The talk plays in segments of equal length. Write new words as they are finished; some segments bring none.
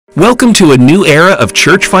Welcome to a new era of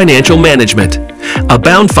church financial management.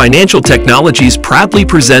 Abound Financial Technologies proudly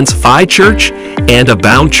presents Fi.Church and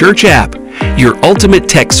Abound Church app, your ultimate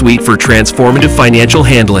tech suite for transformative financial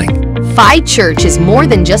handling. Fi.Church is more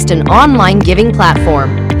than just an online giving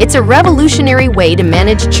platform. It's a revolutionary way to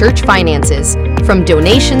manage church finances, from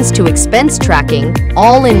donations to expense tracking,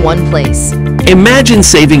 all in one place. Imagine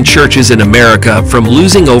saving churches in America from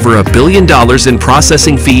losing over $1 billion in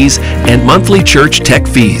processing fees and monthly church tech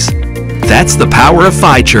fees. That's the power of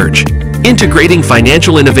Fi.Church, integrating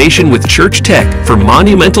financial innovation with church tech for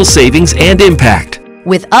monumental savings and impact.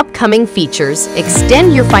 With upcoming features,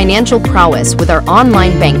 extend your financial prowess with our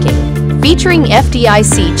online banking. Featuring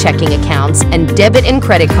FDIC checking accounts and debit and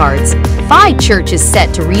credit cards, Fi.Church is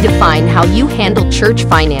set to redefine how you handle church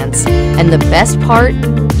finance. And the best part?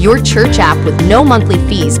 Your church app with no monthly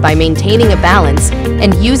fees by maintaining a balance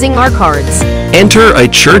and using our cards. Enter a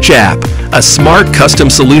church app, a smart custom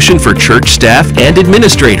solution for church staff and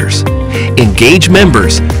administrators. Engage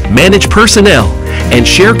members, manage personnel, and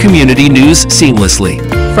share community news seamlessly.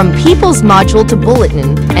 From People's Module to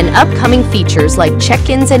Bulletin and upcoming features like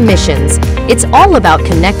check-ins and missions, it's all about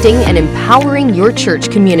connecting and empowering your church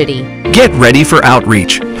community. Get ready for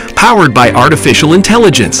outreach, powered by artificial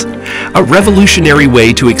intelligence, a revolutionary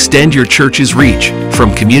way to extend your church's reach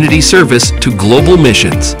from community service to global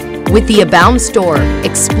missions. With the Abound Store,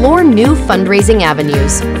 explore new fundraising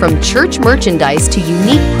avenues, from church merchandise to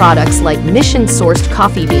unique products like mission-sourced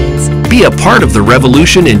coffee beans. Be a part of the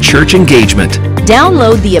revolution in church engagement.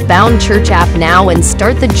 Download the Abound Church app now and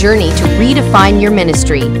start the journey to redefine your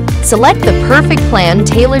ministry. Select the perfect plan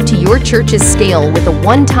tailored to your church's scale with a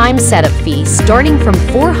one-time setup fee starting from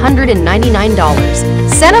 $499.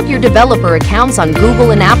 Set up your developer accounts on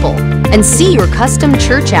Google and Apple, and see your custom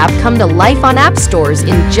church app come to life on app stores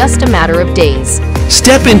in just a matter of days.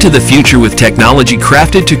 Step into the future with technology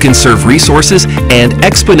crafted to conserve resources and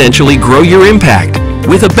exponentially grow your impact.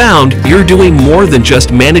 With Abound, you're doing more than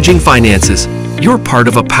just managing finances. You're part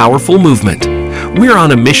of a powerful movement. We're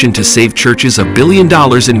on a mission to save churches $1 billion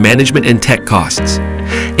in management and tech costs.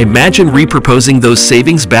 Imagine repurposing those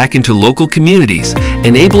savings back into local communities,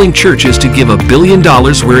 enabling churches to give $1 billion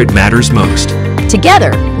where it matters most.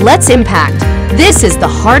 Together, let's impact. This is the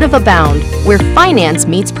heart of Abound, where finance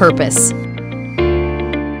meets purpose.